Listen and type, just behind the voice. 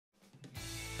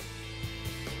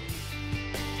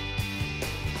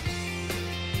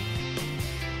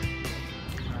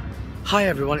Hi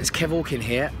everyone, it's Kev Hawkin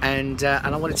here, and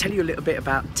I want to tell you a little bit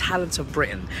about Talent of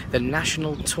Britain, the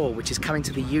national tour which is coming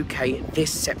to the UK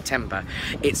this September.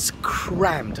 It's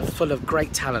crammed full of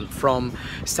great talent from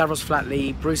Stavros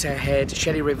Flatley, Bruce Airhead,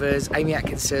 Shelley Rivers, Amy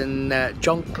Atkinson,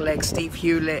 John Clegg, Steve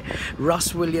Hewlett,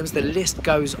 Russ Williams, the list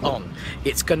goes on.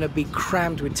 It's going to be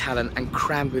crammed with talent and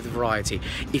crammed with variety.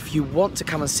 If you want to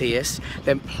come and see us,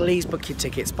 then please book your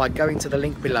tickets by going to the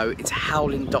link below. It's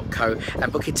howling.co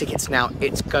and book your tickets now.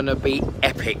 It's going to be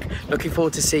epic. Looking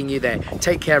forward to seeing you there.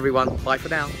 Take care everyone. Bye for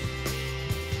now.